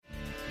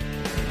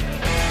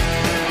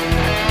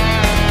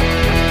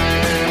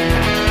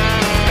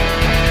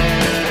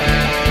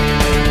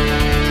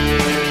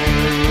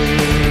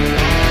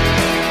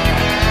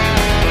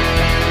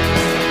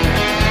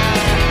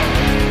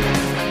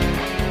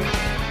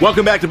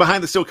Welcome back to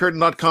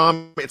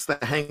BehindTheSteelCurtain.com. It's The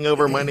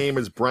Hangover. My name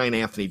is Brian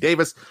Anthony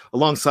Davis.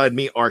 Alongside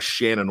me are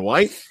Shannon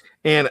White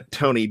and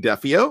Tony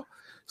Defio.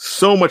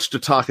 So much to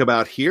talk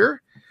about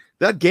here.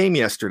 That game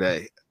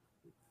yesterday,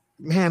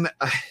 man,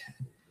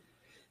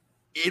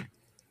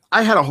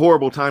 I had a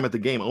horrible time at the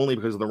game only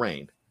because of the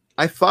rain.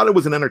 I thought it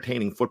was an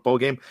entertaining football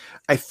game.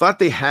 I thought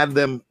they had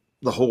them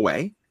the whole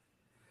way.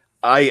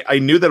 I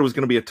knew that it was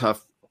going to be a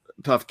tough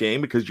game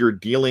because you're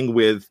dealing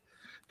with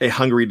a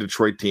hungry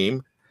Detroit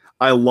team.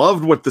 I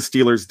loved what the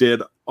Steelers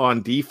did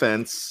on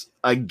defense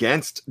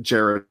against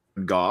Jared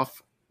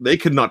Goff. They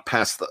could not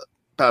pass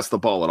the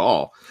ball at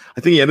all.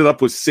 I think he ended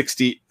up with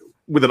 60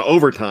 with an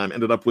overtime,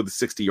 ended up with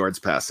 60 yards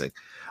passing.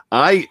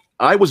 I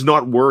was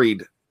not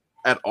worried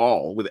at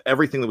all with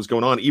everything that was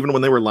going on, even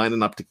when they were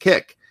lining up to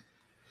kick.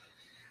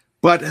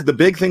 But the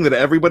big thing that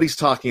everybody's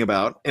talking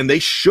about, and they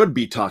should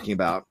be talking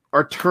about,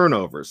 are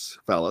turnovers,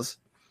 fellas.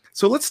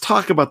 So let's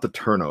talk about the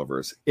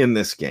turnovers in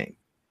this game.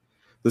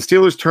 The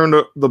Steelers turned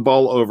the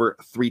ball over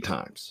 3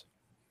 times.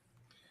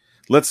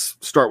 Let's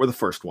start with the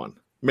first one.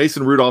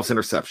 Mason Rudolph's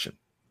interception.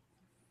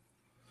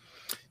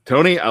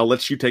 Tony, I'll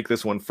let you take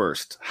this one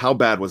first. How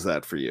bad was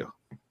that for you?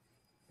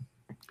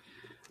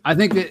 I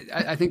think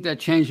that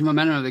changed the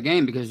momentum of the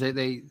game because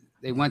they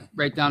went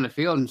right down the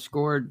field and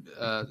scored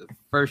the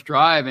first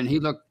drive, and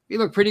he looked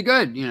pretty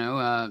good. He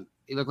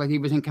looked like he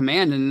was in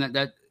command, and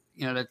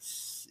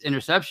that's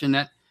interception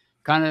that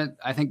kind of,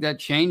 I think that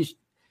changed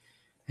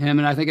him,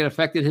 and I think it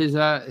affected his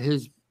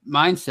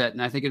mindset,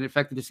 and I think it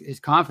affected his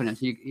confidence.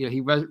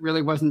 He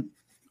really wasn't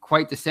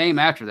quite the same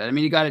after that. I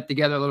mean, he got it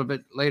together a little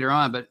bit later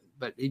on, but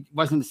he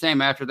wasn't the same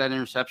after that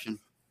interception.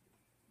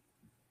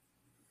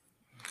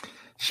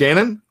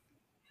 Shannon?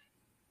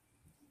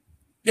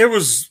 It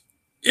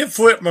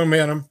flipped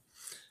momentum.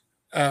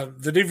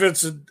 The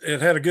defense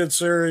had a good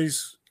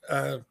series,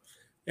 and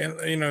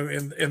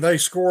they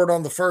scored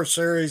on the first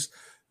series.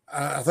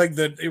 I think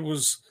that it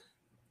was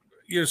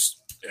just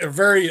a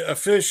very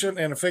efficient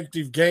and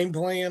effective game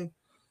plan.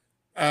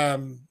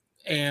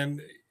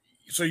 And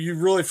so you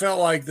really felt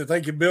like that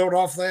they could build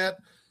off that.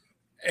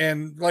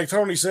 And like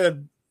Tony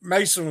said,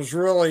 Mason was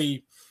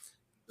really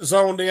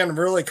zoned in and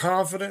really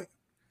confident.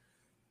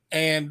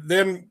 And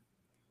then,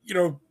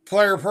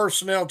 player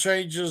personnel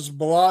changes,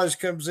 Balaj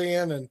comes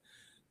in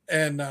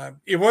and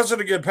it wasn't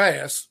a good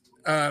pass.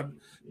 But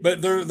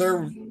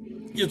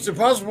it's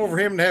impossible for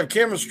him to have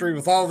chemistry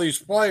with all these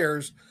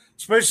players,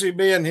 especially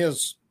being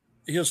his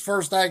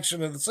first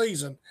action of the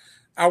season.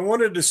 I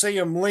wanted to see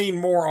him lean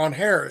more on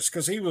Harris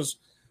because he was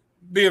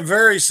being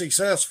very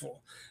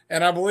successful.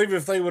 And I believe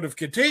if they would have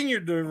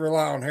continued to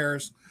rely on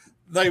Harris,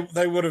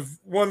 they would have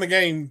won the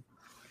game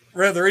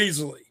rather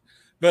easily.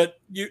 But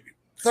you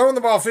throwing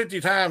the ball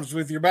 50 times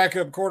with your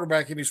backup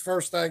quarterback in his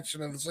first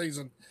action of the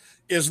season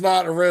is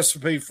not a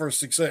recipe for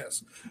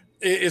success.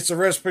 It's a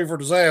recipe for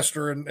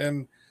disaster.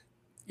 And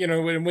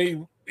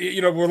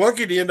we're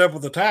lucky to end up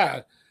with a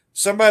tie.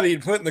 Somebody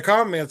had put in the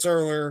comments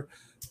earlier,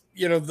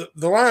 the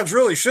Lions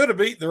really should have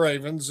beat the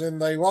Ravens,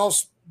 and they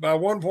lost by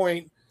 1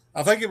 point.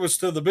 I think it was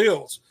to the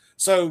Bills.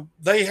 So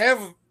they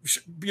have,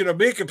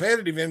 been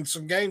competitive in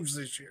some games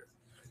this year.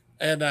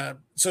 And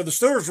so the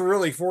Steelers were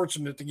really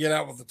fortunate to get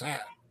out with the tie.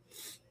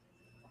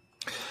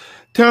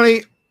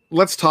 Tony,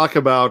 let's talk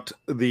about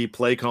the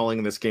play calling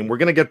in this game. We're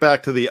going to get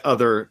back to the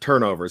other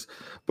turnovers.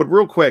 But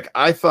real quick,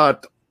 I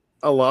thought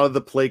a lot of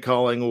the play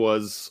calling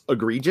was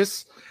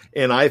egregious.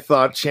 And I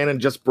thought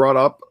Shannon just brought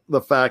up the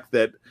fact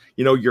that,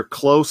 you're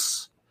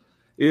close,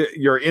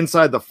 you're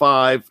inside the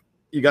 5,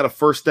 you got a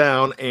first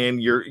down,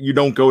 and you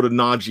don't go to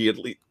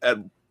Najee at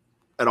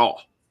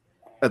all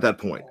at that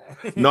point.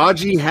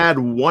 Najee had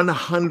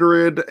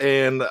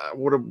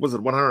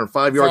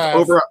 105 yards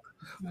over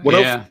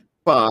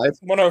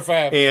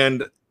 105,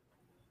 and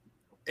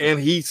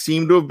he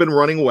seemed to have been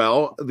running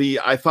well.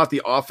 I thought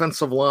the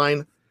offensive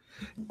line,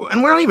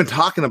 and we're not even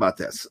talking about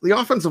this. The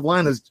offensive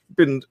line has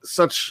been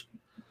such.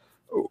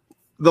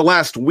 The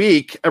last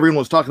week, everyone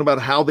was talking about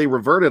how they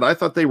reverted. I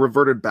thought they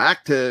reverted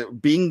back to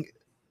being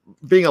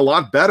a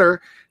lot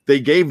better. They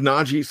gave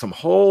Najee some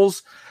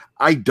holes.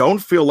 I don't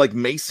feel like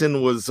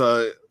Mason was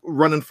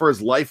running for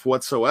his life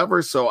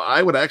whatsoever, so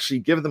I would actually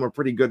give them a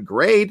pretty good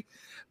grade.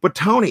 But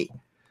Tony,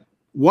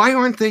 why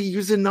aren't they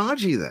using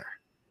Najee there?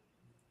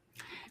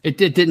 It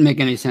didn't make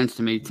any sense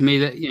to me. To me,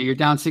 that you're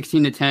down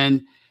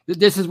 16-10.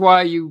 This is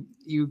why you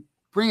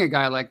bring a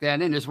guy like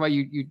that in. That's why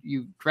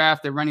you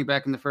draft a running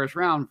back in the first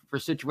round for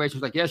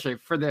situations like yesterday.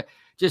 For the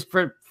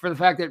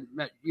fact that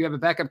you have a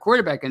backup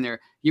quarterback in there,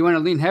 you want to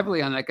lean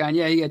heavily on that guy. And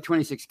yeah, he had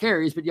 26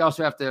 carries, but you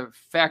also have to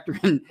factor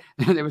in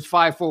there was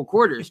 5 full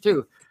quarters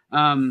too.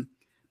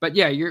 But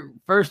yeah, you're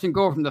first and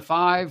goal from the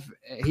 5.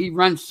 He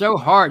runs so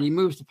hard. He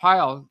moves the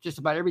pile just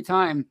about every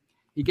time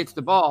he gets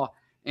the ball.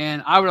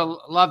 And I would have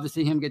loved to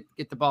see him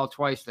get the ball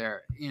twice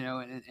there,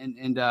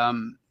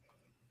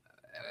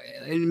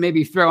 and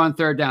maybe throw on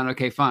third down.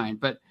 Okay, fine.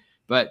 But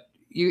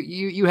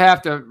you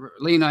have to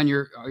lean on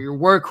your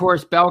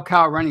workhorse bell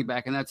cow running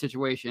back in that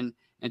situation.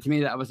 And to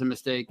me, that was a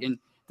mistake. And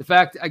the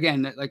fact,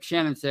 again, that, like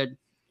Shannon said,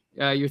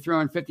 You're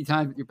throwing 50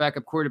 times with your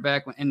backup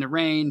quarterback in the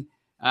rain.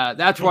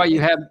 That's why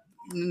you have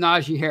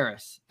Najee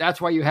Harris.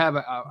 That's why you have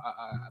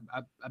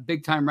a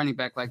big time running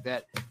back like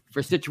that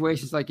for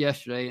situations like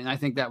yesterday. And I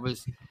think that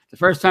was the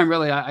first time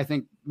really I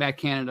think Matt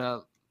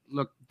Canada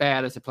looked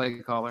bad as a play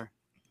caller.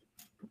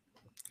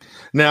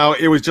 Now,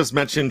 it was just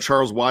mentioned,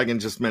 Charles Wigan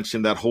just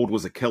mentioned that hold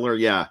was a killer.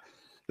 Yeah,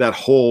 that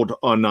hold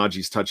on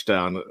Najee's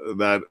touchdown,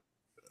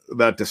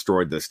 that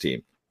destroyed this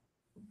team.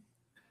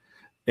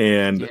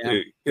 And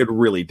it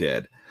really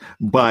did.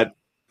 But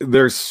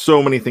there's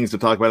so many things to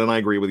talk about, and I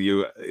agree with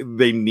you.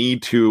 They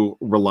need to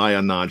rely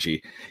on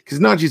Najee because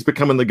Najee's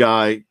becoming the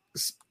guy.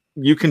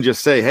 You can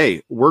just say,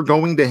 hey, we're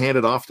going to hand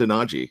it off to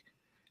Najee,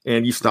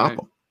 and you stop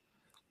him.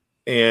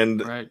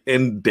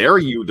 And dare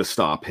you to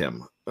stop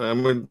him. I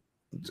mean,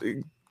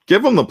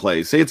 give him the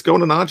play. Say it's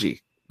going to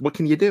Najee. What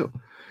can you do?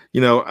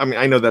 I mean,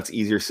 I know that's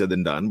easier said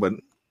than done, but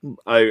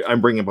I'm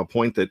bringing up a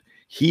point that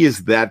he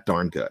is that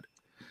darn good.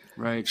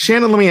 Right.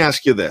 Shannon, let me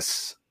ask you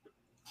this.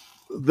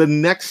 The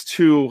next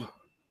two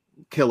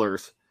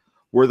killers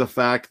were the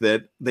fact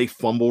that they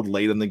fumbled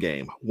late in the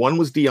game. One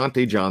was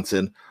Deontay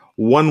Johnson.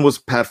 One was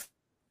Pat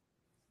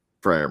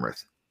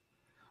Freiermuth.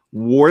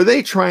 Were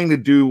they trying to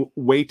do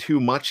way too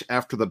much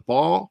after the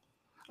ball?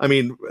 I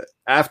mean,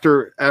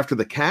 after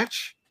the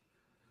catch?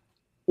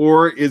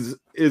 Or is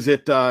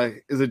it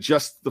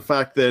just the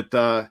fact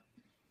that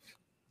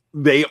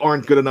they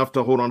aren't good enough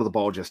to hold on to the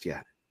ball just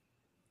yet?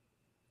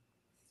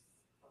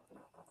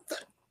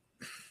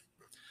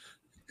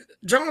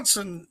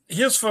 Johnson,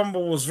 his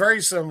fumble was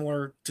very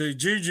similar to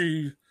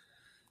Juju's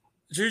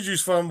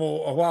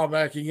fumble a while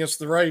back against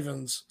the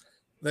Ravens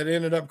that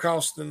ended up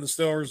costing the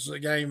Steelers a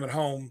game at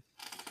home.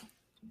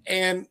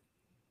 And,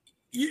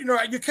 you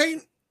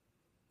can't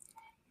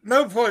 –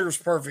 no player's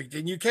perfect,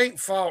 and you can't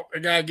fault a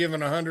guy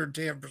giving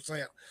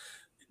 110%.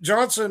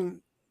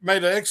 Johnson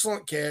made an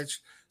excellent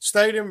catch,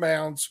 stayed in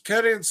bounds,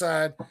 cut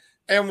inside,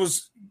 and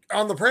was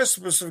on the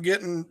precipice of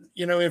getting,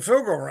 in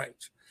field goal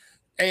range.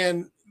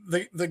 And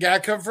the guy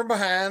come from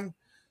behind,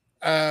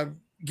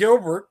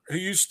 Gilbert, who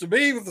used to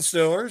be with the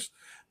Steelers,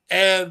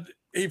 and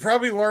he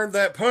probably learned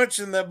that punch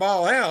and that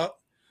ball out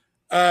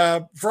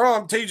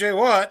from TJ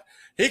Watt.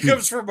 He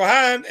comes from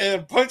behind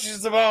and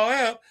punches the ball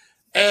out.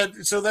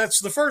 And so that's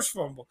the first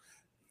fumble.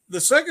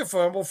 The second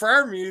fumble,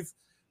 Freiermuth,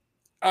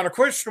 on a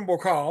questionable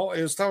call,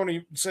 as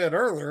Tony said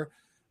earlier,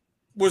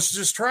 was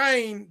just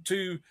trying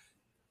to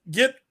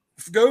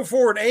go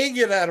forward and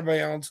get out of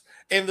bounds,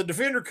 and the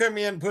defender come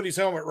in and put his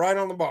helmet right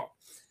on the ball.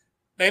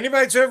 Now,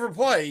 anybody that's ever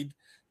played,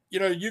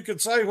 you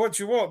could say what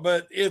you want,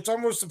 but it's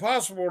almost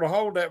impossible to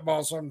hold that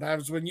ball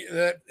sometimes when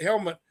that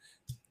helmet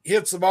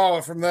hits the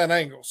ball from that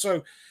angle.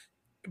 So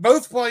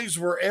both plays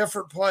were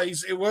effort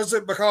plays. It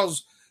wasn't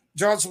because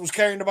Johnson was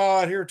carrying the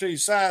ball out here to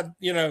his side.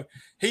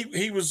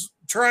 He was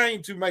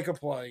trying to make a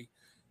play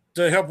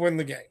to help win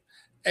the game.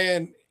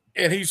 And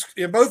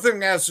both of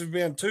them guys have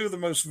been two of the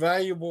most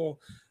valuable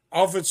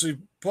offensive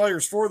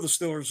players for the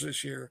Steelers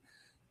this year,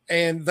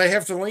 and they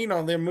have to lean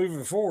on them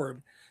moving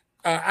forward.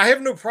 I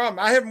have no problem.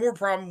 I have more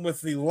problem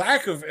with the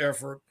lack of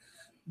effort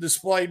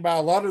displayed by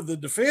a lot of the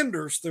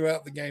defenders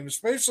throughout the game,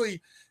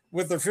 especially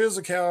with their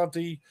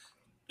physicality.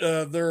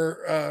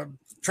 They're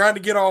trying to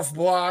get off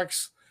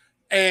blocks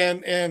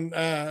and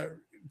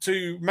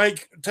to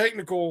make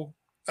technical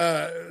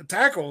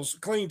tackles,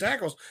 clean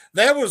tackles.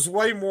 That was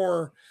way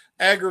more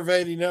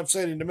aggravating and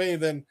upsetting to me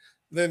than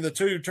the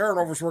two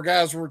turnovers where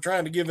guys were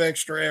trying to give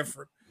extra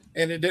effort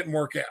and it didn't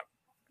work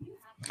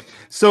out.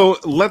 So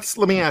let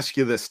me ask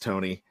you this,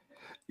 Tony.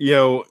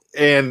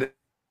 And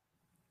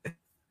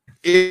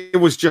it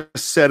was just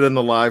said in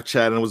the live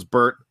chat, and it was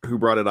Bert who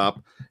brought it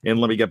up. And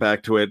let me get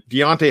back to it.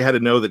 Deontay had to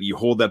know that you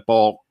hold that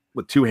ball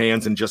with two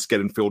hands and just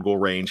get in field goal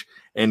range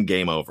and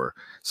game over.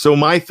 So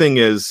my thing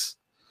is,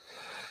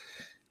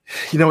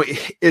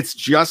 it's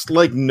just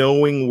like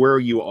knowing where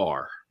you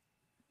are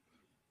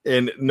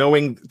and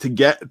knowing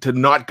to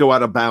not go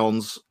out of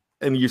bounds.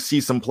 And you see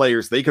some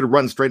players, they could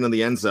run straight in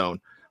the end zone,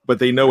 but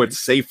they know it's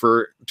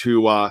safer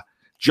to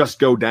just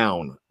go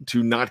down,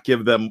 to not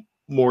give them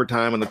more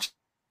time and a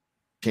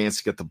chance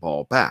to get the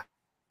ball back.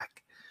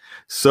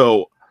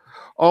 So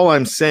all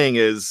I'm saying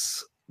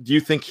is, do you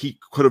think he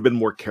could have been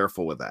more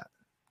careful with that?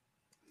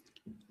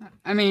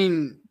 I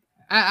mean,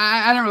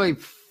 I don't really.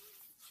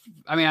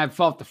 I mean, I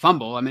fault the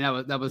fumble. I mean,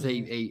 that was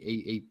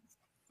a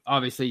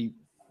obviously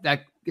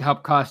that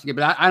helped cost you,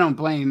 but I don't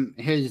blame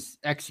his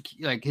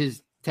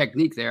his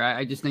technique there.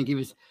 I just think he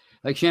was,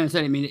 like Shannon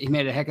said, he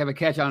made a heck of a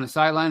catch on the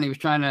sideline. He was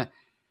trying to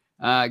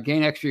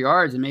gain extra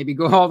yards and maybe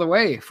go all the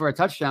way for a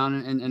touchdown.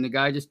 And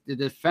the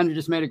defender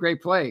just made a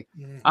great play.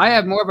 Mm-hmm. I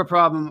have more of a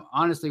problem,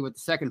 honestly, with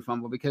the second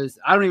fumble because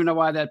I don't even know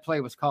why that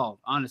play was called.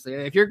 Honestly,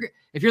 if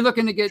you're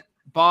looking to get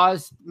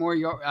Boz more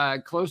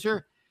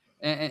closer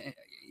and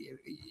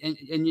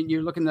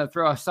you're looking to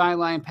throw a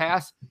sideline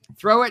pass,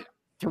 throw it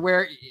to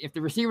where if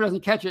the receiver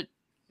doesn't catch it,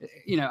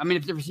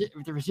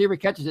 if the receiver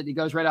catches it, he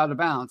goes right out of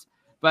bounds.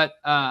 But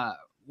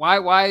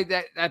why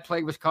that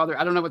play was called there,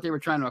 I don't know what they were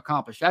trying to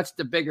accomplish. That's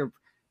the bigger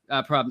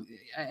problem.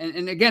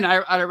 And again,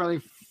 I don't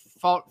really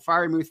fault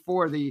Freiermuth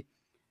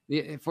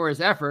for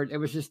his effort. It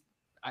was just,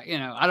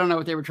 I don't know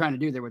what they were trying to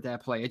do there with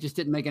that play. It just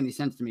didn't make any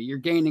sense to me. You're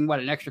gaining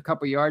an extra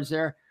couple yards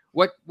there.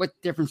 What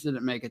difference did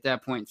it make at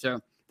that point? So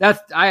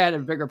I had a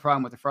bigger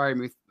problem with the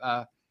Freiermuth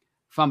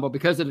fumble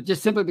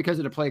simply because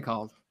of the play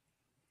called.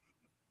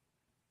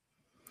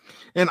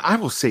 And I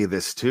will say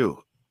this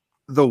too,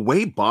 the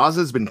way Boz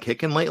has been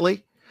kicking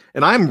lately,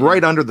 and I'm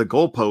right under the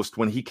goalpost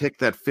when he kicked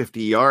that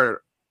 50-yard.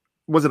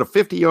 Was it a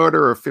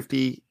 50-yarder or a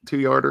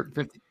 52-yarder?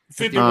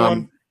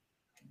 51.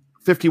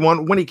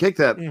 51. When he kicked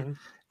that,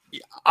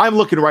 I'm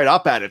looking right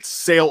up at it,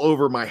 sail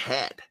over my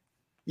head.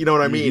 You know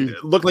what I mean?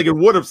 It looked like it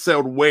would have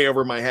sailed way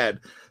over my head.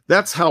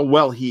 That's how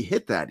well he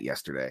hit that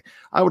yesterday.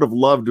 I would have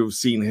loved to have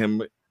seen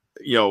him,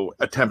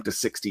 attempt a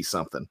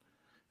 60-something.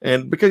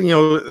 And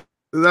because,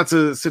 that's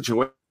a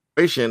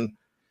situation.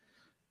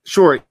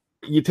 Sure,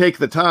 you take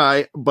the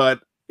tie,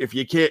 but if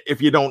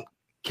you don't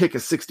kick a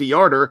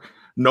 60-yarder,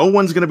 no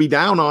one's going to be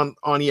down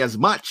on you as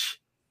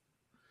much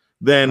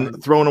than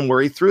throwing him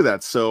where he threw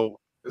that. So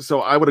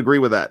I would agree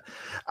with that.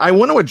 I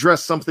want to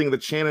address something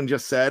that Shannon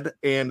just said,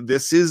 and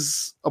this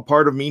is a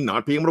part of me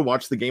not being able to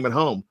watch the game at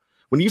home.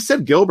 When you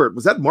said Gilbert,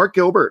 was that Mark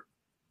Gilbert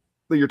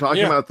that you're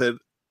talking about? That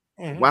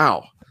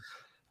wow,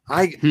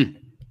 he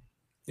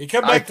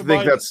come back to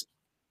think that's.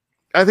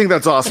 I think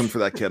that's awesome for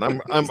that kid.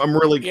 I'm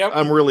really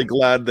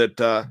glad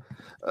that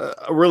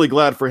really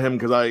glad for him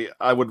because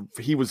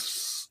he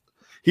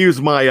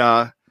was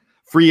my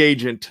free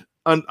agent,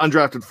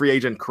 undrafted free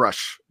agent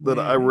crush that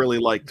I really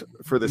liked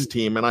for this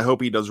team, and I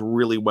hope he does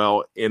really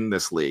well in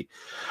this league.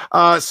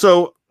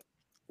 So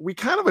we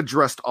kind of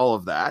addressed all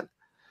of that.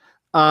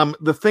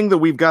 The thing that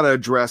we've got to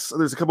address,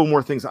 there's a couple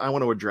more things I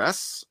want to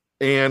address,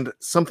 and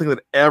something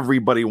that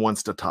everybody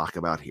wants to talk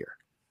about here.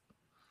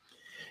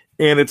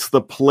 And it's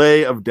the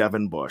play of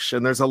Devin Bush.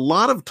 And there's a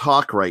lot of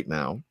talk right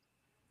now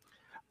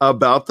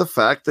about the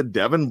fact that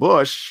Devin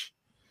Bush,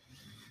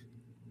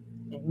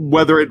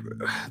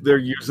 they're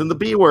using the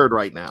B word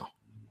right now.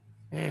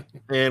 And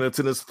it's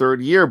in his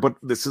third year, but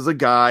this is a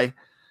guy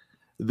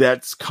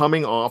that's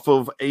coming off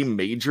of a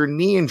major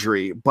knee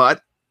injury,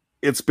 but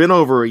it's been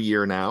over a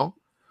year now.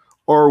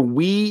 Are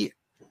we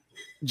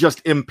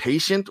just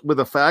impatient with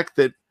the fact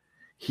that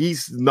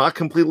he's not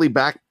completely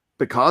back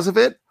because of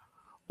it?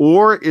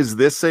 Or is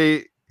this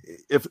a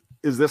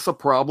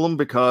problem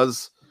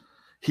because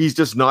he's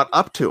just not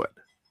up to it?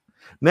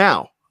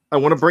 Now, I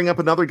want to bring up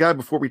another guy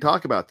before we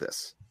talk about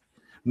this.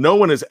 No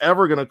one is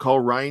ever going to call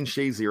Ryan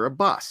Shazier a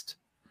bust.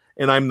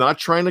 And I'm not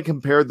trying to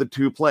compare the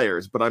two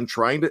players, but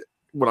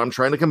what I'm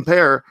trying to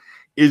compare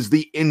is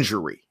the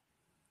injury.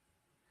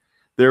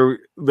 There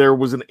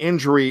was an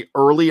injury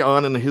early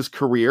on in his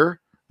career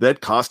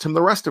that cost him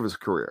the rest of his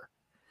career.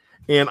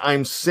 And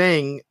I'm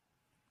saying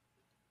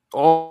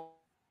all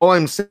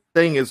I'm saying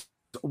is,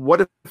 what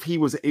if he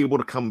was able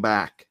to come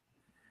back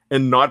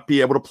and not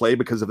be able to play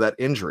because of that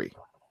injury?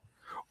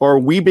 Or are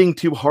we being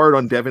too hard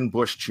on Devin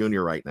Bush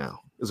Jr. right now?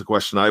 Is a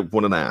question I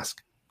want to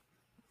ask.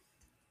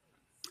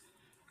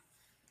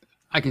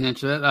 I can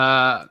answer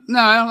that. No,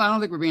 I don't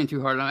think we're being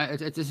too hard on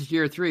it. This is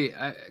year 3.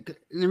 And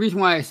the reason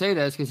why I say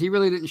that is because he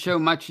really didn't show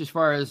much as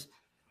far as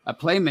a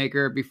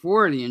playmaker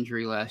before the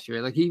injury last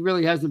year. Like, he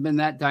really hasn't been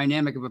that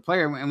dynamic of a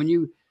player. And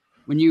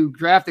when you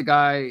draft a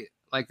guy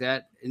like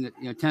that in the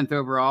 10th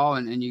overall,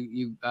 and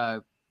you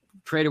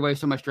trade away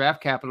so much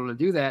draft capital to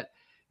do that,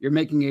 you're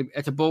making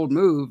it's a bold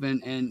move,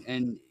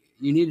 and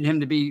you needed him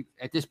to be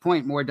at this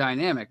point more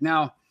dynamic.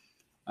 Now,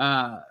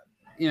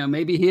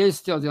 maybe he is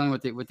still dealing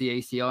with the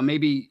ACL, and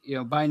maybe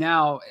by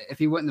now, if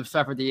he wouldn't have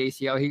suffered the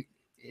ACL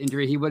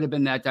injury, he would have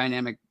been that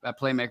dynamic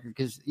playmaker.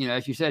 Because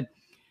as you said,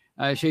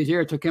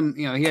 Shazier took him.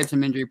 He had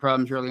some injury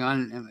problems early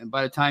on, and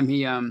by the time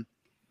he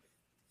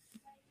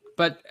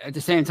but at the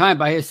same time,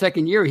 by his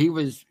second year, he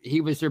was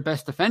their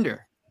best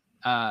defender,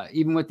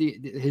 even with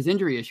his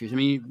injury issues. I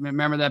mean,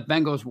 remember that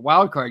Bengals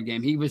wild card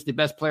game? He was the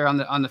best player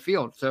on the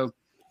field. So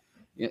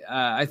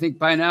I think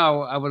by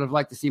now I would have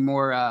liked to see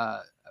more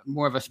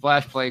of a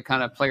splash play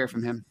kind of player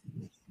from him.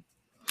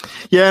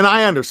 Yeah, and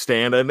I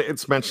understand, and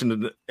it's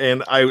mentioned,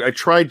 and I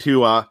tried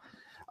to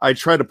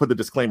put the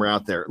disclaimer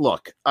out there.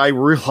 Look, I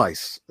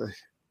realize,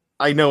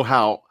 I know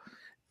how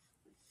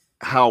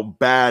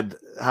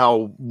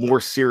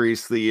more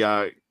serious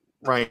the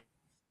Ryan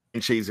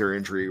Shazier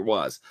injury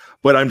was,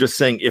 but I'm just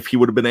saying, if he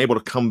would have been able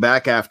to come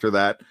back after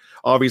that,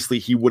 obviously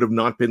he would have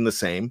not been the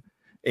same,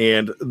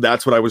 and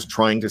that's what I was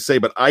trying to say.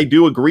 But I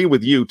do agree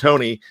with you,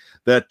 Tony,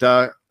 that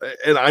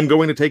and I'm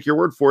going to take your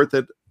word for it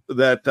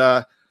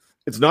that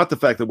it's not the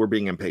fact that we're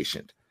being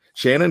impatient.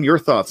 Shannon, your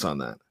thoughts on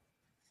that?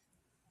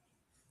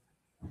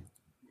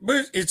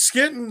 But it's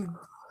getting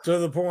to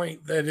the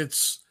point that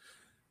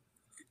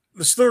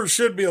the Steelers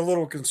should be a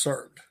little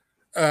concerned.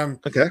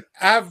 Okay.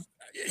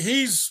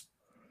 He's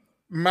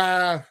in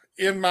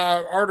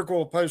my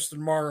article posted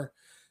tomorrow,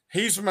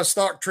 he's my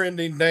stock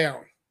trending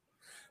down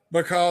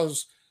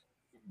because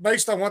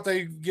based on what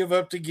they give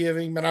up to give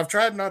him, and I've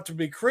tried not to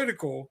be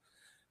critical,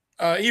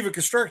 even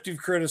constructive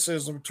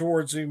criticism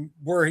towards him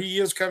where he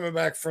is coming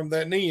back from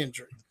that knee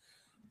injury.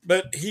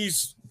 But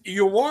he's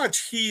you'll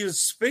watch his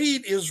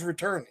speed is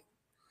returning,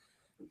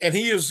 and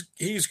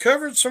he's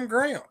covered some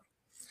ground,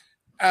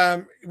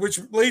 which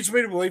leads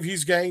me to believe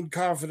he's gained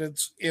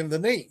confidence in the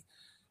knee.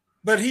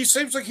 But he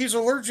seems like he's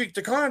allergic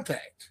to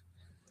contact,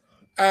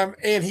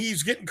 and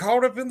he's getting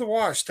caught up in the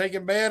wash,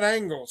 taking bad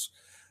angles,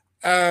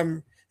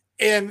 and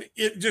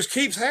it just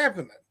keeps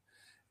happening.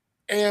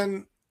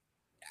 And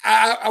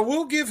I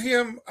will give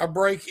him a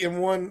break in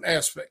one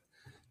aspect.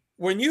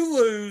 When you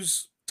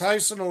lose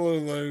Tyson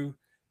Alulu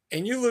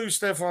and you lose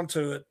Stephon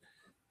Tuitt,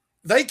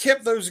 they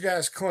kept those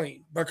guys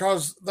clean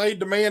because they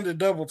demanded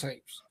double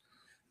teams.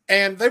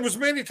 And there was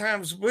many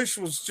times Bush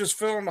was just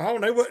filling the hole.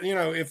 And they wouldn't,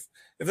 if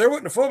there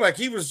wasn't a fullback,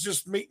 he was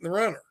just meeting the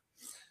runner.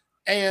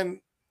 And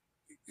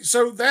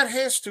so that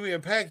has to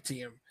impact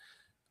him.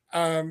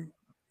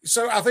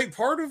 So I think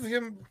part of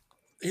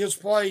his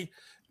play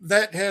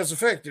that has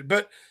affected,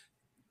 but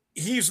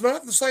he's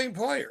not the same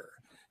player.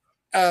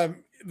 The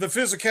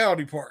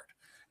physicality part.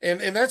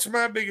 And that's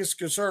my biggest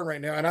concern right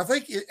now. And I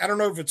think, I don't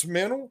know if it's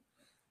mental,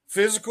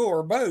 physical,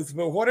 or both,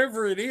 but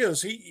whatever it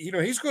is, he's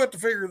going to have to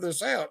figure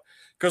this out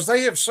because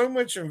they have so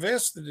much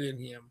invested in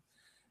him.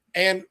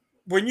 And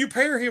when you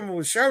pair him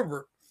with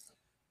Schobert,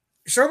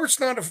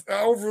 Schobert's not an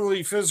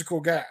overly physical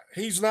guy.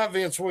 He's not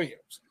Vince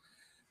Williams.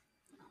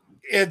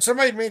 And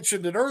somebody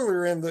mentioned it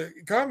earlier in the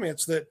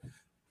comments that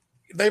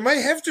they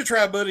may have to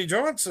try Buddy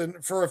Johnson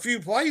for a few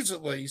plays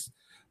at least,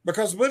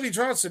 because Buddy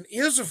Johnson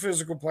is a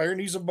physical player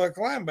and he's a buck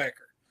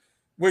linebacker,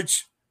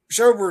 which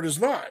Schobert is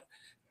not.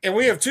 And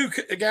we have two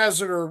guys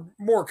that are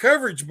more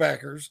coverage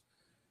backers,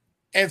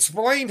 and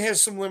Spillane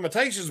has some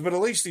limitations, but at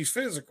least he's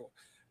physical.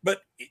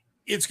 But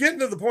it's getting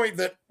to the point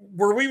that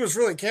where we was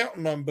really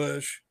counting on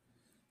Bush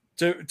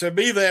to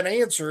be that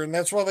answer, and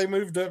that's why they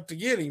moved up to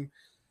get him.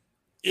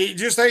 It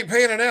just ain't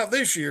panning out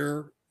this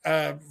year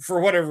for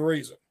whatever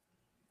reason.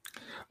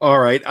 All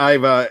right,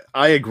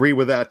 I agree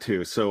with that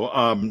too.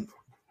 So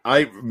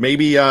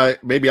maybe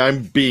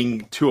I'm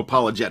being too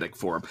apologetic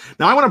for him.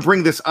 Now I want to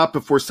bring this up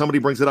before somebody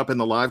brings it up in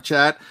the live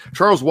chat.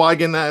 Charles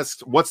Wigan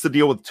asked, "What's the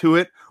deal with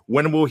Tuitt?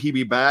 When will he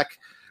be back?"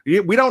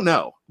 We don't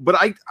know, but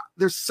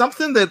there's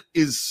something that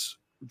is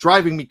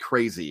driving me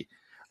crazy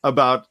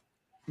about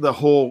the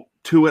whole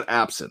Tuitt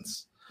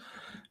absence.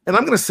 And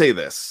I'm going to say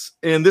this,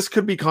 and this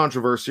could be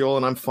controversial,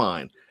 and I'm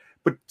fine.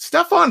 But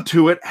Stephon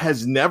Tuitt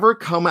has never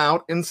come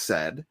out and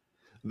said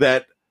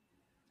that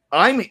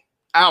I'm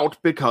out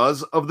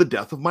because of the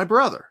death of my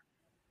brother.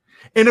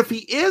 And if he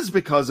is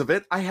because of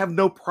it, I have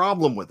no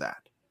problem with that.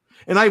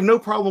 And I have no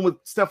problem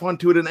with Stephon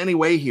Tuitt in any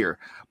way here.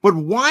 But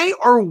why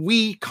are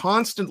we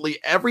constantly,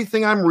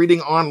 everything I'm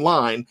reading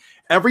online,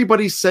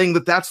 everybody's saying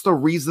that that's the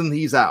reason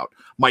he's out?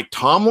 Mike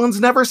Tomlin's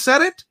never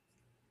said it.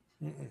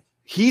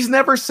 He's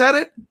never said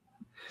it.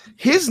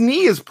 His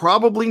knee is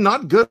probably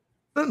not good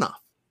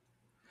enough.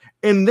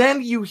 And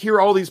then you hear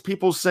all these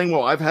people saying,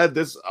 well, I've had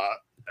this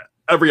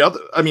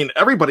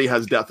everybody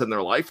has death in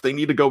their life. They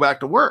need to go back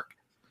to work.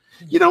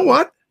 You know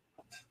what?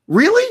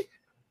 Really?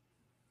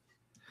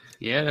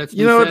 Yeah, that's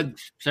been said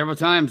several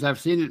times. I've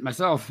seen it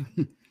myself.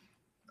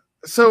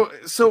 So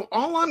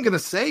all I'm going to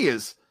say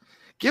is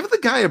give the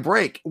guy a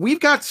break. We have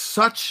got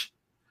such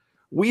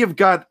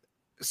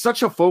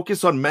a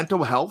focus on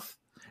mental health,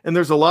 and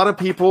there's a lot of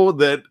people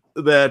that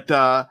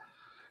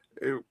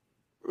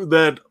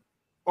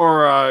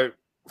are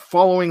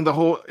following the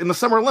whole in the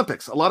Summer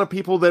Olympics. A lot of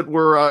people that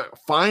were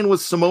fine with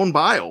Simone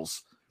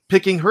Biles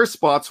picking her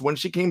spots when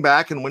she came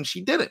back and when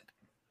she didn't.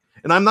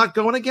 And I'm not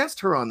going against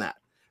her on that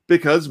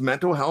because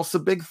mental health's a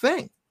big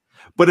thing.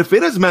 But if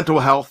it is mental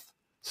health,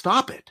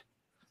 stop it.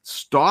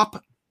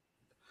 Stop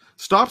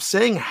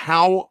saying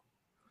how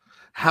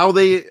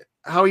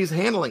he's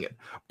handling it.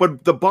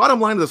 But the bottom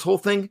line of this whole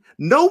thing,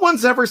 no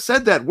one's ever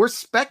said that. We're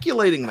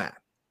speculating that.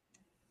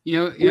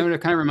 You know what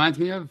it kind of reminds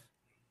me of?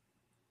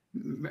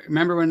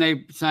 Remember when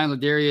they signed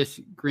Ladarius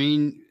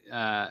Green,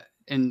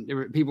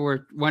 and people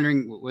were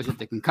wondering, was it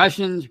the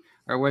concussions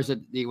or was it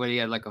when he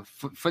had like a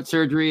foot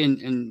surgery,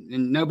 and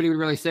nobody would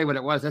really say what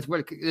it was. That's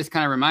what this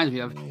kind of reminds me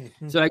of.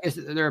 Mm-hmm. So I guess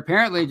they're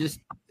apparently just,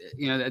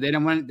 they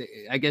don't want.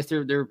 I guess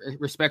they're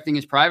respecting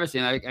his privacy,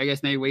 and I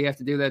guess maybe we have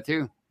to do that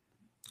too.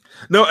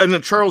 No, and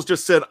then Charles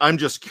just said, "I'm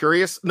just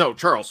curious." No,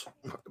 Charles,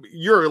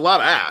 you're allowed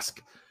to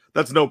ask.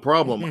 That's no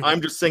problem. Mm-hmm.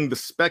 I'm just saying the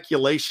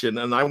speculation,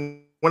 and I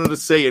wanted to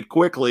say it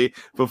quickly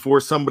before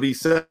somebody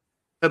said,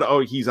 "Oh,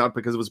 he's out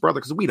because of his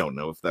brother," because we don't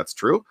know if that's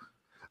true.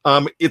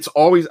 It's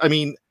always,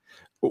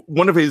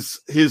 one of his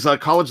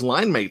college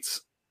line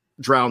mates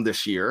drowned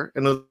this year,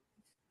 and it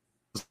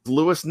was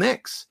Lewis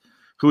Nix,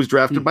 who was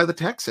drafted by the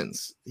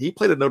Texans. He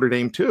played at Notre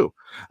Dame too.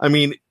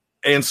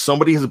 And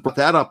somebody has brought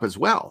that up as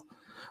well.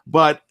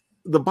 But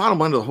the bottom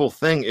line of the whole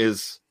thing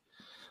is,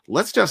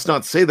 let's just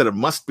not say that it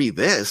must be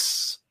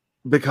this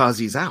because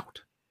he's out.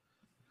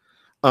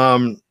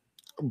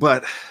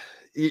 But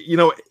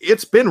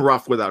it's been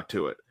rough without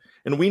Tuitt,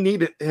 and we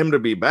need him to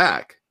be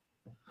back.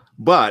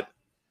 But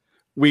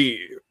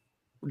we,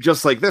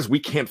 just like this, we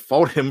can't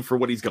fault him for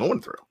what he's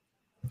going through.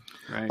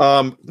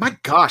 Right. My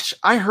gosh,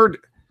 I heard,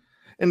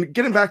 and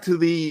getting back to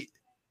the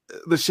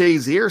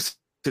Shazier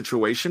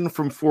situation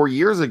from 4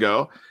 years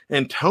ago,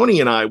 and Tony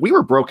and I, we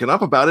were broken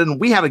up about it, and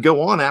we had to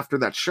go on after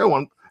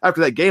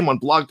that game on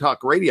Blog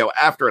Talk Radio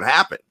after it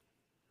happened.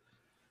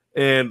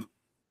 And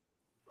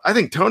I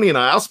think Tony and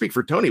I'll speak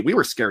for Tony, we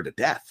were scared to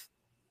death.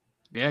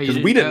 Yeah, because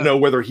we didn't know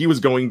whether he was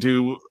going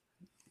to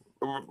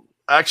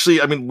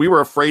actually. I mean, we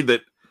were afraid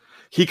that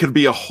he could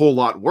be a whole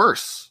lot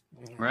worse.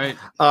 Right.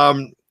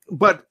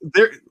 But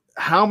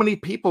how many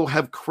people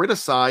have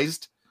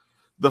criticized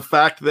the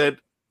fact that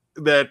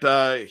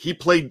he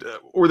played,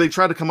 or they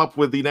tried to come up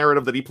with the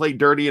narrative that he played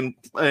dirty and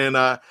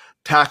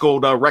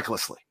tackled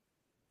recklessly,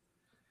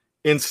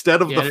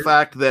 instead of the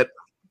fact that,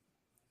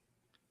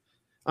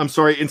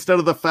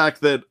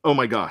 oh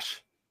my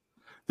gosh,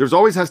 there's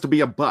always has to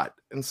be a but,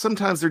 and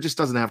sometimes there just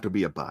doesn't have to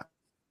be a but.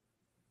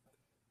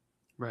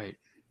 Right.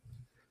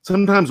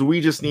 Sometimes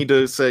we just need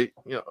to say,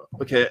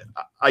 okay,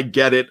 I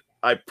get it.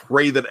 I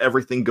pray that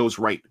everything goes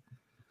right,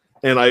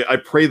 and I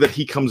pray that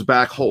he comes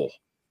back whole,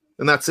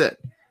 and that's it.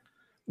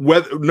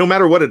 No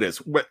matter what it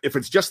is, if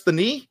it's just the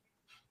knee,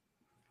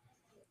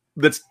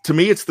 to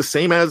me, it's the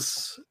same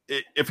as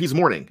if he's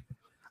mourning.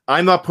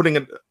 I'm not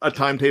putting a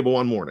timetable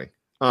on mourning.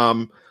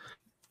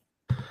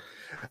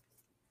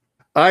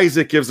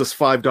 Isaac gives us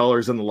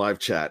 $5 in the live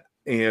chat,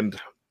 and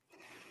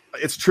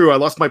it's true. I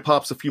lost my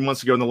pops a few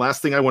months ago, and the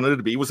last thing I wanted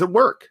to be was at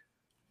work,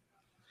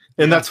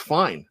 and that's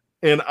fine.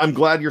 And I'm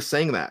glad you're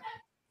saying that.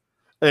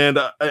 And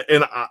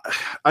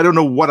I don't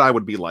know what I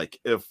would be like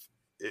if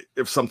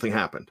something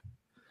happened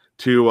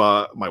to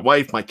my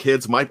wife, my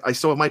kids. I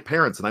still have my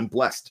parents, and I'm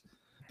blessed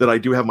that I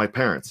do have my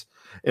parents.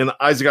 And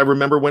Isaac, I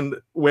remember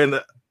when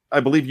I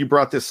believe you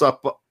brought this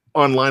up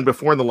online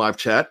before in the live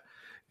chat,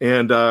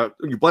 and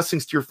your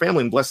blessings to your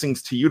family and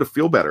blessings to you to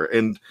feel better.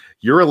 And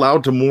you're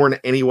allowed to mourn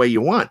any way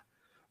you want.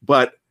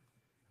 But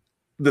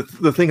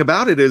the thing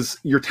about it is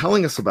you're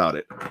telling us about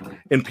it,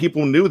 and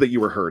people knew that you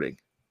were hurting.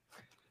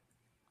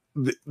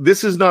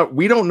 This is not,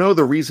 we don't know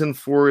the reason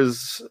for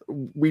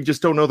we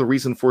just don't know the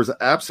reason for his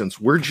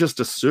absence. We're just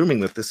assuming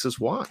that this is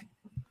why.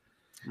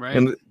 Right.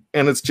 And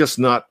it's just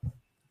not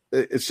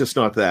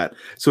that.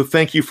 So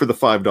thank you for the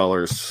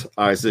 $5,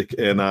 Isaac,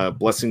 and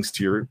blessings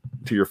to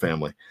your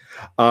family.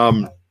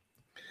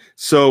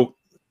 So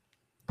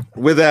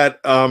with that,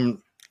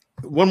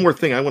 one more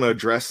thing I want to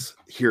address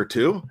here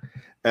too,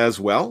 as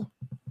well,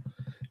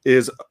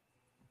 is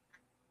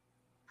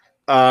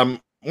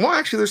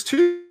actually there's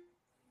two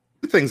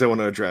things I want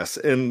to address,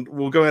 and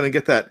we'll go ahead and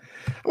get that.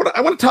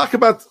 I want to talk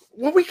about,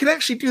 we can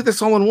actually do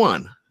this all in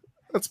one.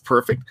 That's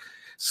perfect.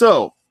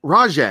 So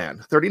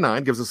Rajan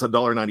 39 gives us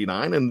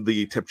 $1.99 in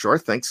the tip jar.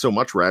 Thanks so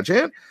much,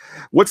 Rajan.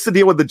 What's the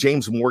deal with the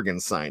James Morgan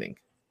signing?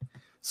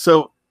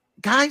 So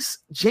guys,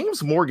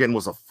 James Morgan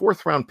was a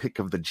 4th round pick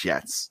of the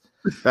Jets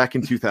back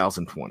in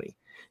 2020.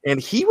 And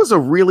he was a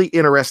really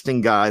interesting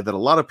guy that a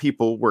lot of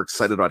people were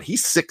excited about.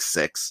 He's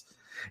 6'6",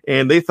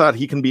 and a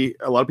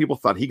lot of people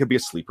thought he could be a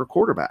sleeper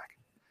quarterback.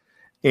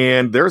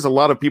 And there's a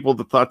lot of people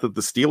that thought that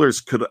the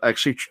Steelers could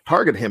actually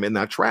target him in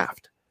that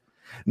draft.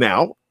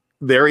 Now,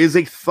 there is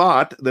a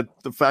thought that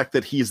the fact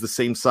that he's the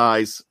same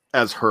size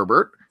as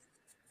Herbert,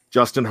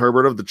 Justin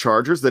Herbert of the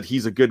Chargers, that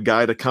he's a good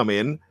guy to come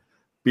in,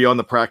 be on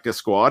the practice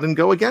squad, and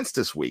go against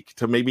this week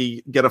to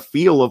maybe get a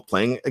feel of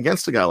playing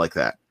against a guy like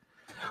that.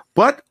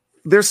 But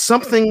there's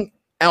something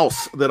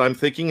else that I'm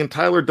thinking, and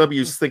Tyler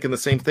W's thinking the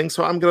same thing,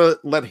 so I'm going to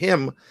let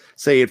him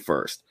say it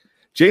first.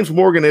 James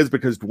Morgan is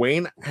because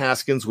Dwayne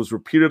Haskins was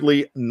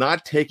reputedly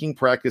not taking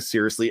practice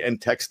seriously and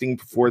texting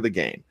before the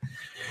game.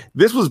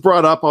 This was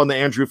brought up on the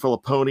Andrew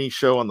Filipponi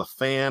show on the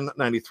Fan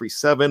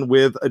 93.7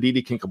 with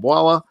Aditi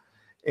Kinkhabwala.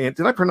 And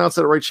did I pronounce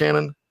that right,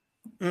 Shannon?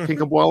 Mm-hmm.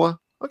 Kinkhabwala?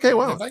 Okay,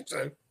 well. I think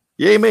so.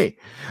 Yay me.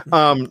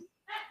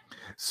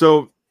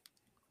 So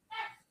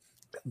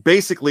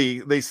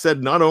basically, they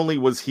said not only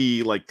was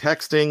he like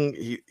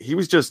texting, he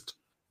was just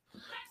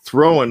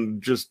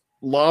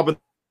lobbing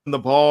the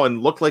ball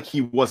and looked like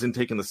he wasn't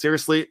taking this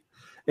seriously.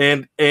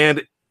 And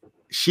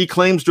she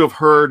claims to have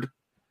heard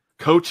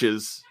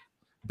coaches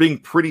being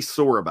pretty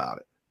sore about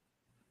it,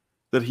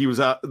 that he was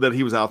out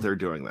there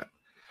doing that.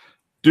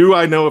 Do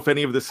I know if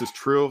any of this is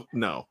true?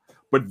 No.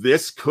 But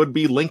this could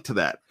be linked to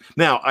that.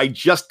 Now, I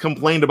just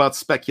complained about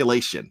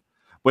speculation,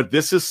 but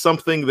this is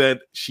something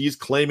that she's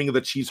claiming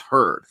that she's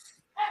heard.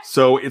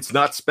 So it's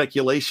not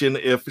speculation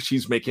if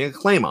she's making a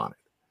claim on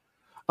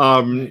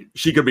it.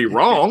 She could be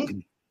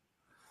wrong,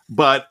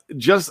 but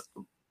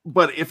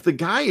if the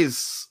guy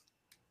is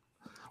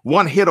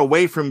one hit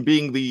away from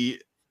being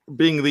the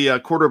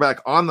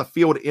quarterback on the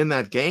field in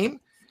that game,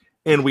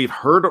 and we've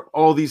heard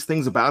all these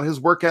things about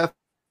his work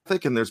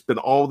ethic, and there's been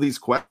all these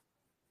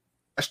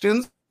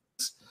questions,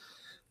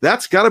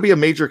 that's got to be a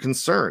major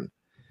concern.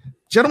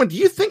 Gentlemen, do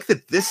you think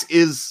that this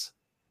is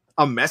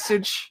a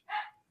message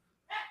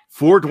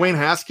for Dwayne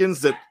Haskins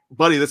that,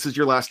 buddy, this is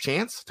your last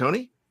chance?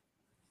 Tony?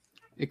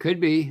 It could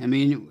be. I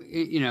mean,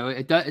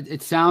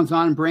 it sounds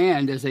on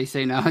brand, as they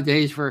say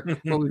nowadays, for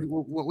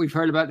what we've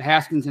heard about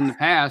Haskins in the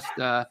past,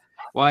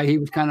 why he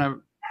was kind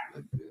of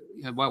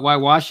why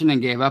Washington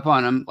gave up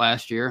on him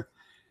last year.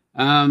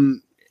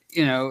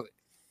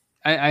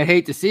 I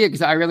hate to see it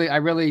because I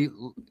really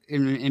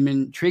am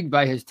intrigued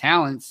by his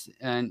talents,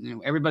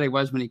 and everybody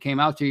was when he came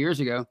out 2 years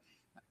ago,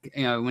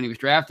 when he was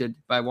drafted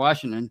by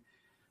Washington.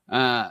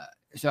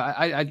 So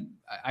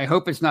I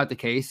hope it's not the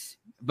case,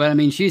 but I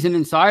mean, she's an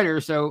insider,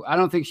 so I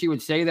don't think she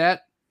would say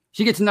that.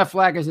 She gets enough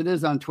flack as it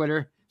is on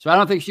Twitter, so I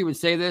don't think she would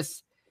say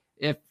this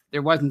if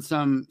there wasn't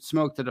some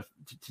smoke to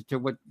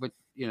what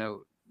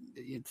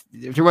if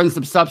there wasn't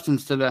some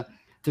substance to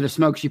the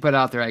smoke she put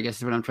out there, I guess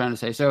is what I'm trying to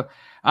say. So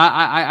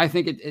I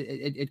think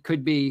it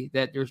could be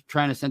that they're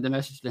trying to send a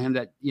message to him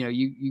that,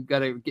 you got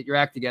to get your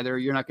act together, or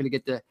you're not going to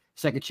get the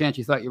second chance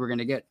you thought you were going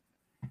to get.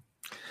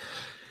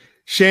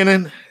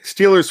 Shannon,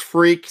 Steelers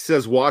Freak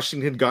says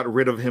Washington got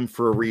rid of him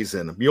for a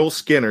reason. Mule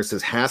Skinner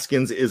says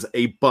Haskins is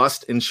a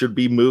bust and should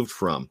be moved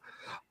from.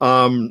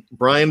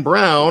 Brian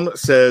Brown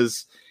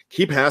says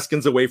keep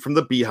Haskins away from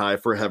the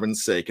Beehive for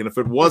heaven's sake. And if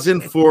it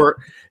wasn't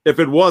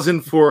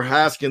for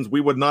Haskins,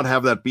 we would not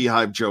have that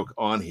Beehive joke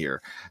on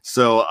here.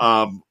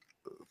 So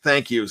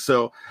thank you.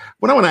 So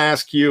what I want to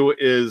ask you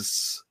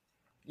is,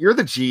 you're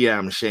the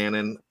GM,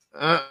 Shannon.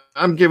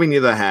 I'm giving you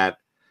the hat.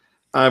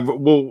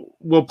 We'll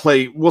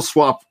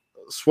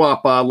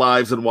swap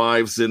lives and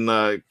wives,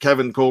 and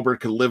Kevin Colbert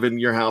could live in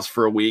your house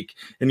for a week,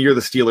 and you're the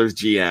Steelers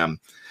GM.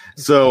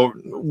 So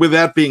with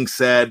that being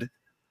said,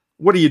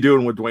 what are you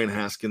doing with Dwayne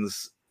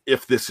Haskins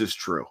if this is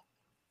true?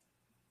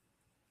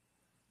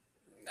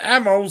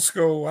 I'm old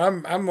school.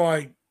 I'm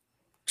like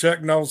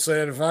Chuck Noll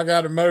said, if I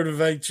got to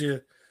motivate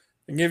you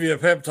and give you a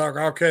pep talk,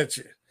 I'll cut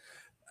you.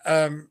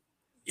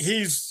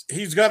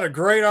 He's got a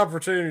great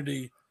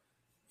opportunity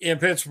in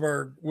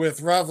Pittsburgh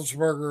with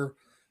Roethlisberger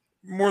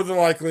more than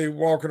likely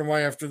walking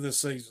away after this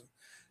season.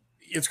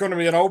 It's going to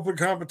be an open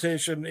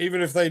competition,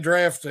 even if they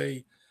draft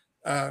a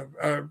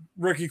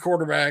rookie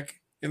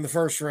quarterback in the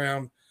first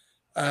round,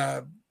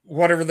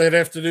 whatever they'd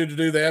have to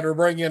do that, or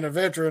bring in a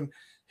veteran.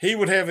 He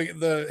would have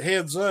the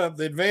heads up,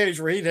 the advantage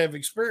where he'd have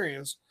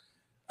experience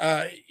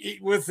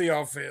with the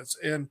offense.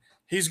 And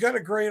he's got a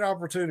great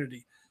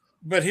opportunity.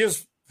 But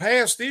his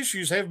past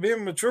issues have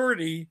been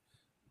maturity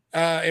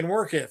and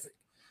work ethic.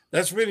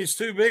 That's been his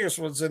two biggest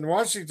ones. And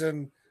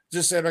Washington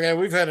just said, okay,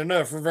 we've had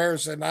enough. Rivera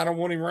said, I don't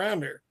want him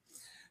around here.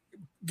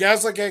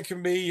 Guys like that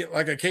can be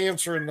like a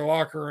cancer in the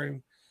locker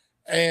room,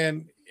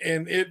 and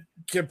it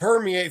can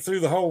permeate through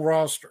the whole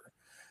roster.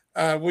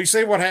 We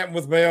see what happened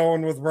with Bell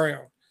and with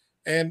Brown,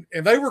 and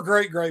they were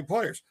great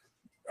players.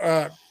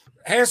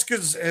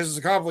 Haskins has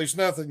accomplished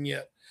nothing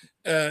yet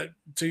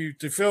to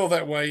feel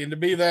that way and to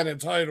be that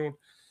entitled.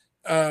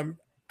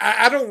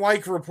 I don't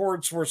like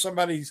reports where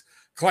somebody's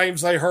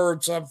claims they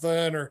heard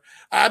something, or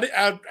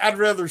I'd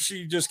rather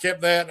she just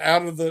kept that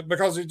out of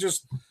because it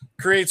just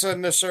creates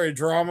unnecessary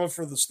drama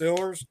for the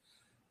Steelers.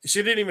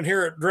 She didn't even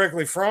hear it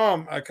directly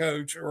from a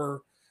coach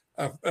or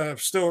a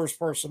Steelers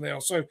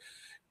personnel. So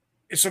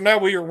now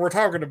we're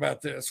talking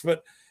about this,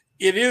 but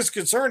it is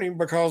concerning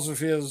because of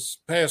his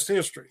past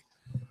history.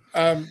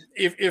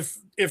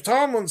 If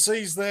Tomlin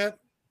sees that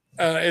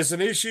as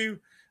an issue,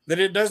 then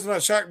it does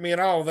not shock me at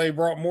all. They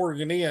brought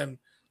Morgan in,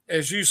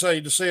 as you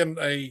say, to send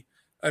a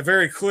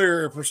very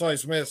clear and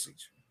precise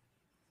message.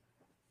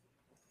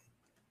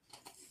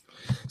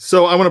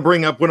 So I want to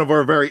bring up one of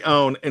our very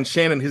own, and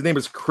Shannon, his name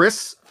is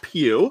Chris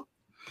Pugh,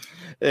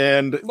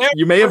 and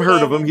you may have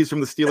heard of him. He's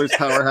from the Steelers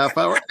Power Half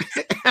Hour.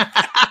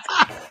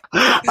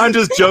 I'm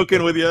just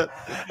joking with you.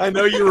 I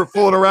know you were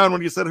fooling around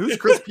when you said, who's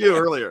Chris Pugh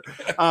earlier,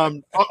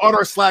 on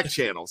our Slack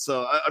channel.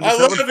 So I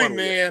love him,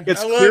 man.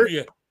 I love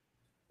you.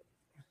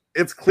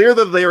 It's clear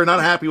that they are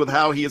not happy with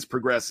how he is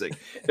progressing.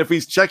 If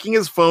he's checking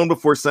his phone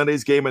before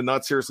Sunday's game and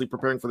not seriously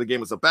preparing for the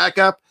game as a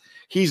backup,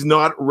 he's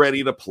not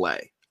ready to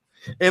play.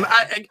 And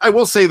I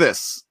will say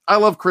this. I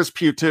love Chris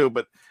Pugh too,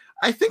 but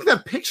I think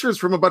that picture is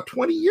from about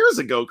 20 years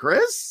ago,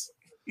 Chris.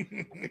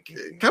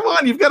 Come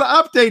on, you've got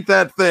to update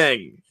that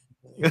thing.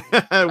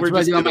 We're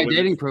just on my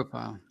dating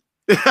profile.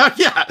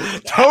 Yeah,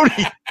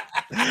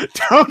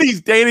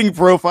 Tony's dating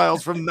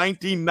profiles from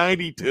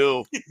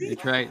 1992.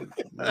 That's right.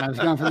 I was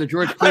going for the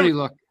George Clooney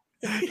look.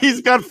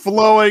 He's got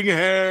flowing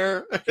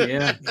hair.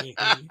 Yeah.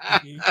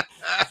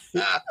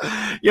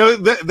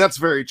 That's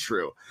very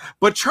true.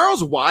 But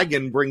Charles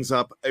Wigan brings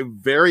up a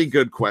very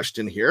good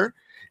question here.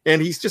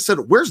 And he's just said,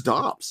 where's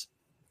Dobbs?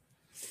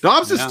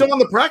 Dobbs is still on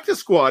the practice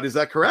squad. Is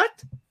that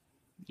correct?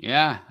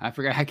 Yeah, I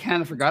forgot. I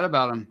kind of forgot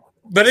about him.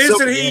 But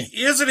isn't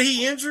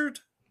he injured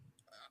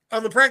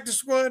on the practice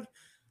squad?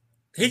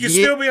 He can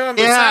still be on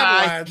the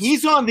sidelines.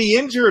 He's on the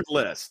injured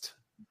list.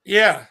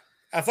 Yeah,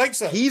 I think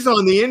so. He's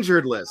on the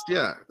injured list.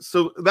 Yeah.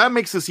 So that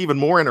makes this even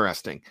more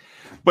interesting.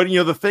 But,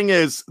 the thing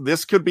is,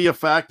 this could be a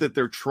fact that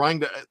they're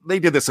they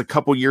did this a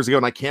couple years ago,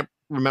 and I can't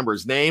remember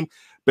his name,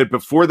 but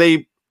before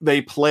they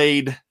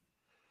played,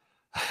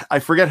 I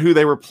forget who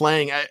they were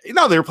playing. They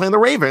were playing the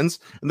Ravens,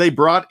 and they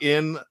brought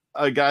in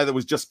a guy that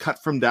was just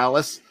cut from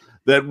Dallas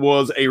that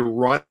was a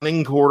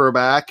running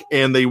quarterback,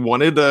 and they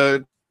wanted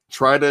to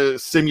try to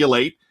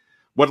simulate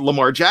what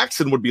Lamar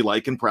Jackson would be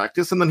like in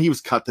practice, and then he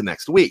was cut the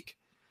next week.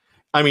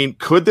 I mean,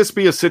 could this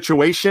be a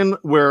situation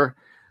where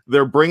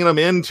they're bringing him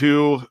in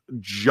to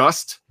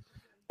just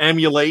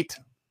emulate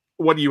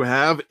what you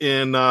have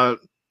in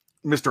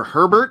Mr.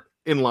 Herbert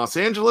in Los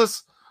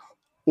Angeles,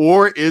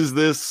 or is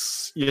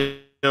this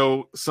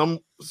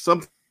something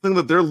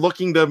that they're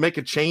looking to make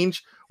a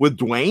change with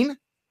Dwayne,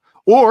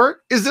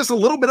 or is this a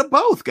little bit of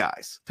both,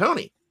 guys?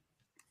 Tony,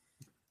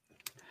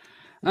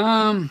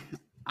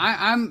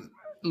 I'm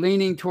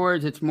leaning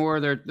towards it's more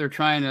they're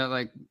trying to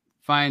like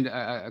find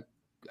a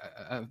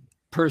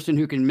person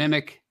who can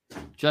mimic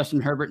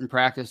Justin Herbert in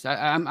practice.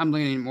 I'm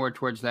leaning more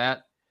towards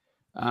that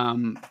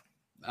than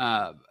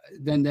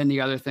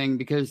the other thing,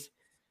 because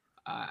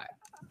I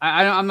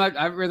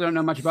really don't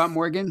know much about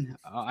Morgan.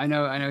 I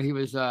know he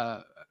was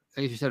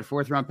as you said, a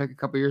 4th-round pick a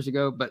couple years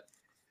ago, but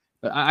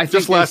I think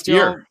just last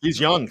year he's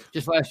young.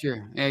 Just last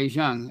year, yeah, he's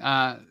young.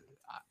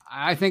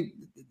 I think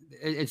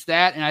it's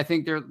that, and I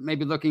think they're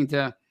maybe looking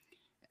to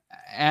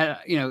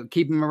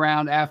keep him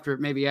around after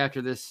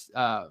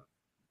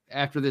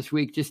this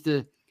week, just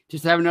to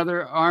have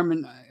another arm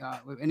in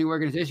any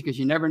organization, because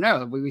you never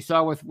know. We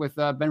saw with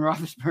Ben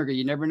Roethlisberger,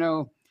 you never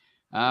know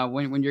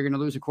when you're going to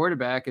lose a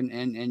quarterback,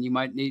 and you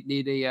might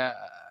need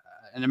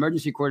an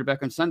emergency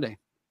quarterback on Sunday.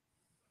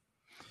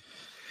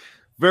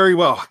 Very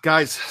well,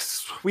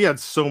 guys. We had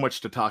so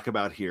much to talk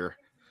about here.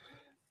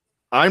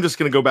 I'm just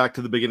going to go back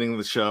to the beginning of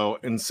the show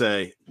and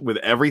say, with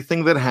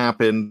everything that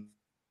happened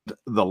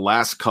the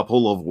last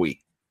couple of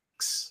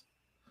weeks,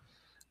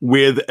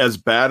 with as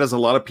bad as a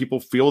lot of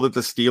people feel that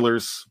the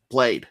Steelers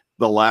played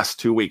the last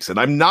 2 weeks, and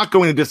I'm not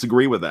going to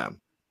disagree with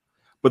them,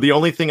 but the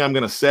only thing I'm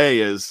going to say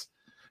is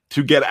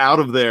to get out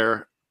of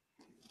there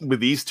with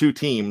these two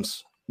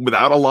teams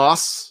without a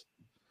loss.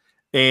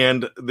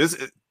 And this,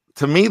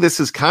 to me, this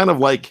is kind of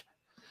like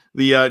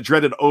the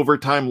dreaded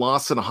overtime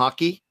loss in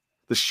hockey,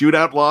 the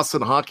shootout loss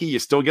in hockey. You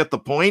still get the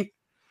point.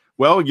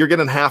 Well, you're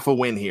getting half a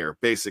win here,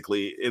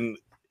 basically in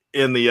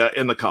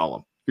the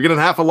column. You're getting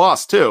half a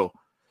loss too.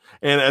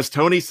 And as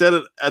Tony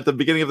said at the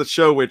beginning of the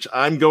show, which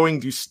I'm going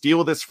to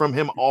steal this from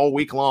him all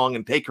week long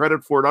and take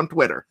credit for it on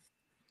Twitter,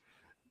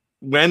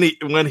 when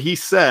he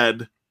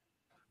said,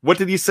 what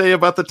did he say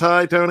about the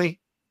tie,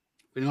 Tony?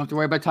 We don't have to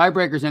worry about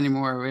tiebreakers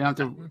anymore. We don't have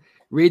to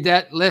read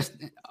that list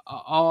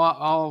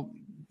all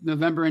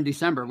November and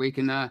December. We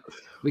can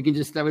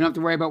just we don't have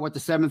to worry about what the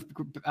 7th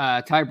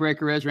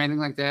tiebreaker is or anything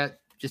like that.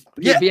 Just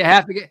be a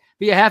half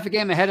a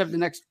game ahead of the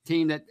next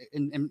team that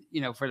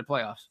for the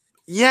playoffs.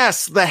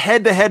 Yes, the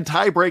head-to-head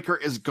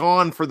tiebreaker is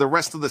gone for the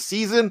rest of the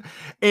season,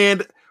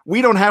 and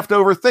we don't have to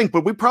overthink.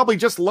 But we probably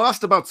just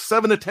lost about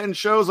 7 to 10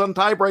 shows on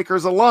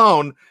tiebreakers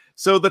alone,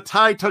 so the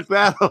tie took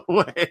that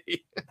away.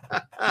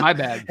 My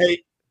bad.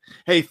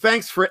 Hey,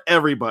 thanks for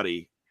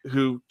everybody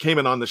who came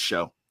in on the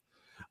show.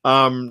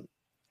 And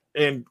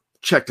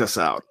checked us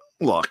out.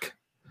 Look,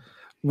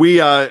 we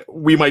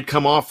might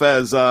come off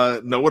as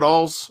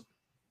know-it-alls.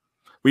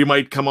 We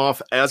might come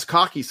off as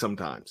cocky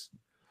sometimes.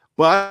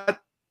 But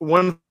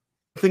one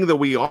thing that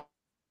we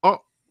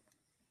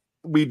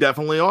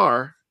definitely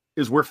are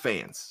is we're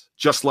fans,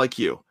 just like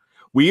you.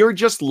 We are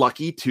just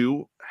lucky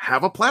to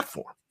have a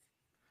platform.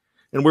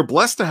 And we're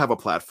blessed to have a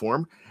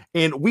platform.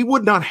 And we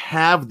would not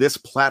have this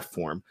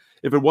platform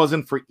if it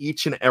wasn't for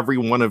each and every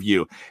one of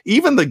you.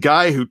 Even the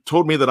guy who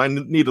told me that I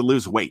need to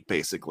lose weight,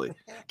 basically.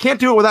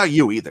 Can't do it without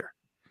you either.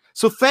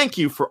 So thank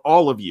you for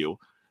all of you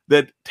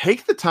that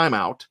take the time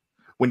out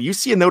when you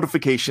see a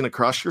notification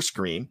across your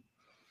screen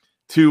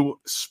to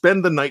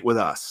spend the night with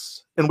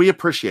us. And we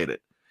appreciate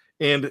it.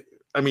 And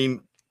I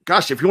mean,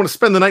 gosh, if you want to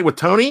spend the night with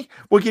Tony,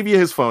 we'll give you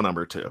his phone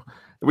number too.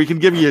 We can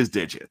give you his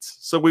digits.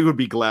 So we would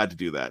be glad to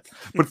do that.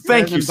 But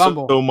thank you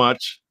so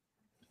much.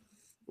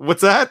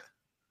 What's that?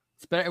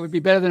 It would be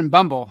better than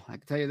Bumble. I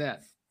can tell you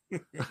that.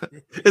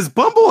 Is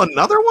Bumble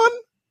another one?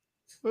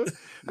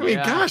 I mean,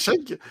 gosh,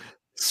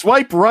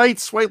 swipe right,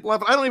 swipe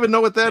left. I don't even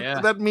know what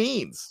that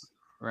means.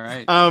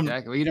 Right.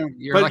 Exactly. Well,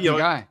 you're a lucky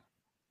guy.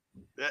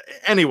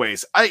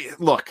 Anyways,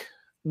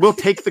 we'll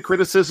take the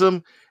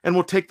criticism and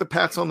we'll take the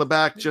pats on the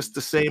back just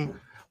the same.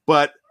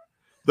 But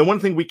the one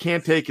thing we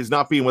can't take is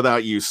not being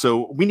without you.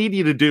 So we need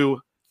you to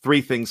do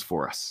 3 things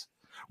for us.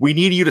 We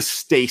need you to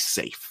stay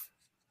safe.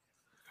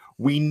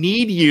 We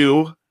need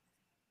you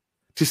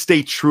to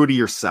stay true to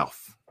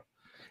yourself.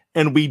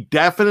 And we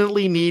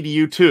definitely need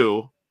you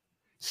to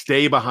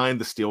stay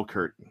behind the steel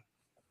curtain.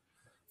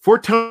 For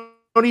Tony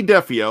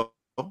Defio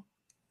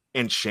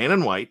and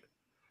Shannon White,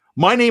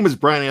 my name is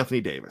Brian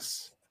Anthony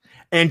Davis.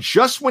 And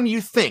just when you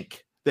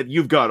think that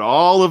you've got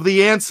all of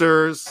the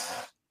answers,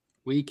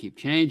 we keep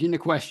changing the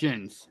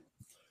questions.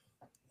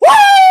 Woo!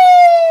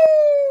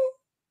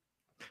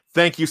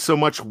 Thank you so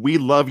much. We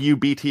love you,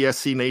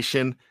 BTSC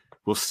Nation.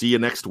 We'll see you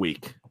next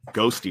week.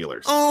 Go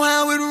Steelers. Oh,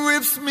 how it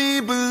rips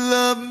me, but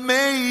love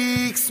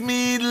makes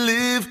me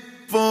live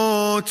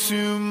for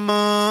tomorrow.